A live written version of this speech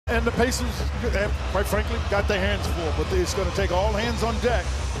And the Pacers, quite frankly, got their hands full, but it's going to take all hands on deck.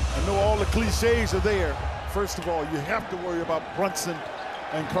 I know all the cliches are there. First of all, you have to worry about Brunson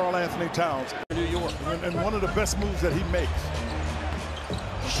and Karl Anthony Towns. New York. And one of the best moves that he makes.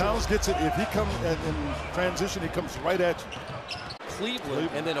 Towns gets it, if he comes in transition, he comes right at you. Cleveland,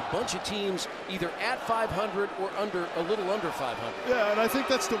 and then a bunch of teams either at 500 or a little under 500. Yeah, and I think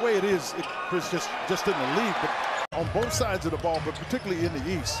that's the way it is, Chris, just in the league, but on both sides of the ball, but particularly in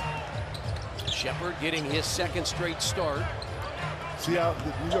the East. Shepard getting his second straight start. See how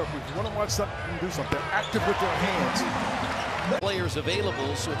New York, if you want to watch something, do something, they're active with their hands. Players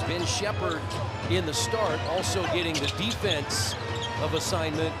available, so it's been Shepard in the start, also getting the defense of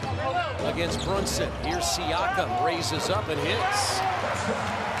assignment against Brunson. Here's Siakam, raises up and hits.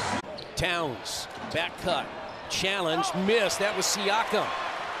 Towns, back cut, challenge, miss. That was Siakam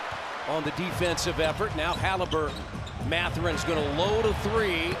on the defensive effort. Now Halliburton. Mathurin's going to load a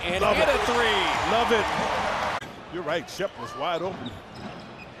three and hit a three. Love it. You're right, Shep was wide open.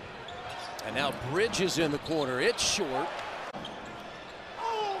 And now Bridges in the corner. It's short.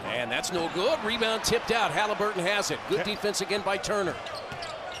 And that's no good. Rebound tipped out. Halliburton has it. Good defense again by Turner.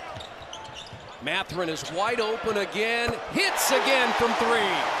 Mathurin is wide open again. Hits again from three.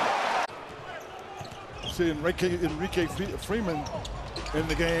 See Enrique Freeman in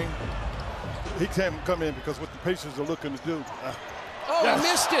the game. He can't come in because what the Pacers are looking to do. He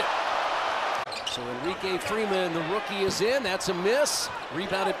missed it. So Enrique Freeman, the rookie, is in. That's a miss.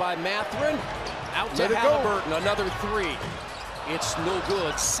 Rebounded by Mathurin. Out to Halliburton. Another three. It's no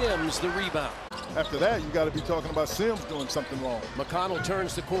good. Sims the rebound. After that, you got to be talking about Sims doing something wrong. McConnell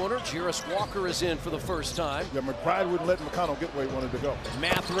turns the corner. Jarris Walker is in for the first time. Yeah, McBride wouldn't let McConnell get where he wanted to go.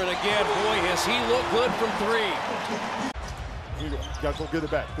 Mathurin again. Boy, has he looked good from three. You got to go get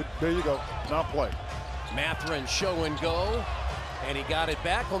it back. There you go. Now play. Mathurin show and go. And he got it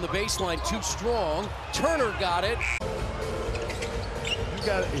back on the baseline. Too strong. Turner got it. You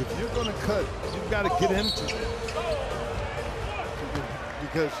got to, if you're going to cut, you got to get into it.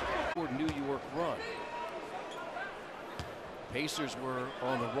 Because New York run. Pacers were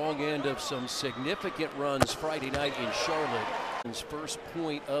on the wrong end of some significant runs Friday night in Charlotte. His first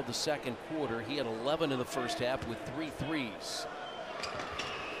point of the second quarter. He had 11 in the first half with 3 threes.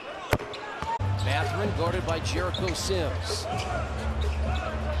 Mathurin guarded by Jericho Sims.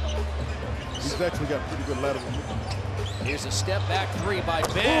 He's actually got pretty good lateral movement. Here's a step back three by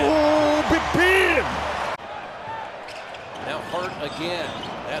Ben. Oh, Big Ben! Now Hart again.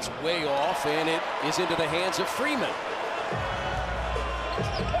 That's way off, and it is into the hands of Freeman.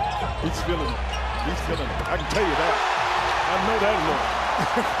 He's feeling it. He's feeling it. I can tell you that. I know that look.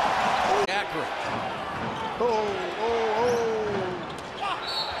 Akron.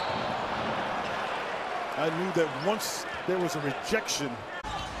 I knew that once there was a rejection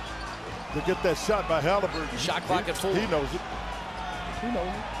to get that shot by Halliburton. Shot clock at 4. He knows it. He knows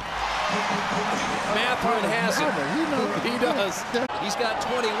it. Mathurin has it. He does. He's got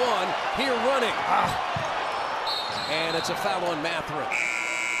 21 here running. And it's a foul on Mathurin.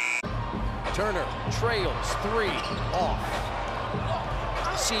 Turner trails 3 off.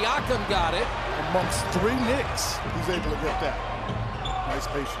 Siakam got it. Amongst 3 Knicks, he's able to get that. Nice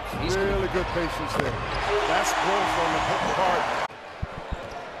patience. Really good patience there. That's growth on the part.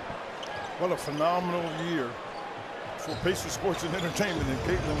 What a phenomenal year for Pacers Sports and Entertainment, and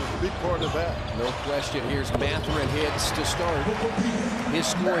Caitlin was a big part of that. No question. Here's Mathurin hits to start his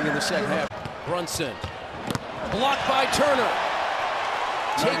scoring in the second half. Brunson blocked by Turner.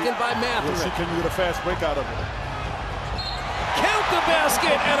 Taken by Mathurin. We'll see, can you get a fast break out of it? Count the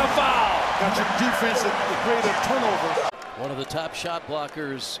basket and a foul. Got your defense that created a turnover. One of the top shot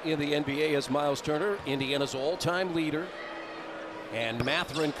blockers in the NBA is Miles Turner, Indiana's all-time leader. And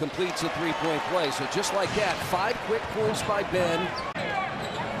Mathurin completes a 3-point play. So just like that, 5 quick points by Ben.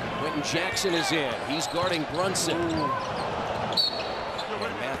 Quentin Jackson is in. He's guarding Brunson. And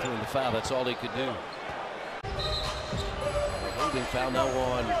Mathurin the foul, that's all he could do. Holding foul now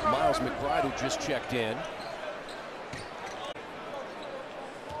on Miles McBride, who just checked in.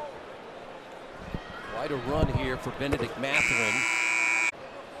 Quite a run here for Bennedict Mathurin.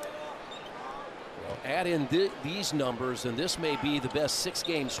 Add in these numbers, and this may be the best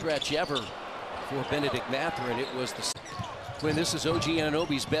 6-game stretch ever for Bennedict Mathurin. It was when this is OG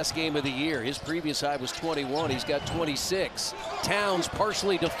Anunoby's best game of the year. His previous high was 21. He's got 26. Towns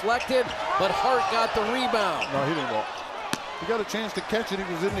partially deflected, but Hart got the rebound. No, he didn't walk. He got a chance to catch it.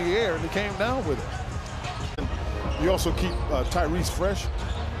 He was in the air, and he came down with it. And you also keep Tyrese fresh.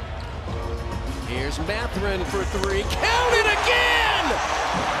 Here's Mathurin for 3. Count it again!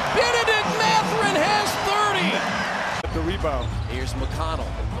 Bennedict Mathurin has 30! got the rebound. Here's McConnell,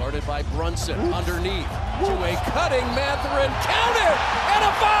 guarded by Brunson. Oops. Underneath to a cutting Mathurin. Count it! And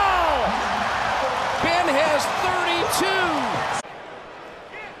a foul! Ben has 32.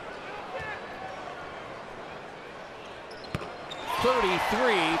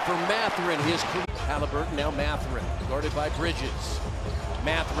 33 for Mathurin. His career. Halliburton, now Mathurin, guarded by Bridges.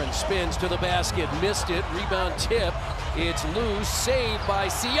 Mathurin spins to the basket, missed it, rebound tip. It's loose, saved by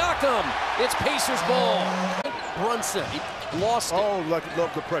Siakam. It's Pacers ball. Brunson, he lost it. Oh, love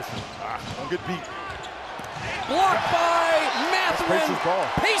the pressure. Don't get beat. Blocked by Mathurin. Pacers ball.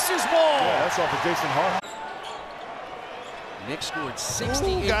 Pacers ball. Yeah, that's off of Jason Hart. Knicks scored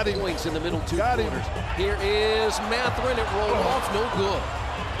 68 points in the middle two quarters. Here is Mathurin. It rolled off, no good.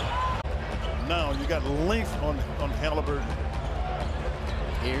 Now you got length on Halliburton.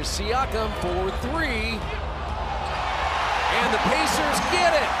 Here's Siakam for three. And the Pacers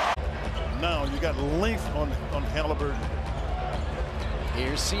get it. Now you got length on Halliburton.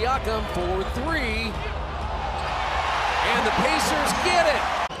 Here's Siakam for three. And the Pacers get it.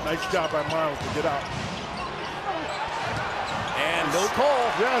 Nice job by Miles to get out. And no call.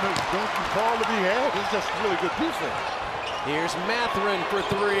 Yeah, there's no call to be had. It's just really good defense. Here's Mathurin for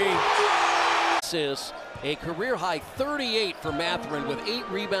three. Assists, a career-high 38 for Mathurin with 8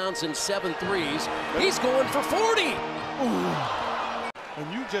 rebounds and 7 threes. He's going for 40. Ooh.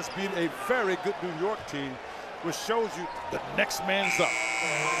 And you just beat a very good New York team, which shows you the next man's up.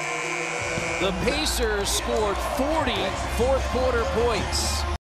 The Pacers scored 40 fourth-quarter points.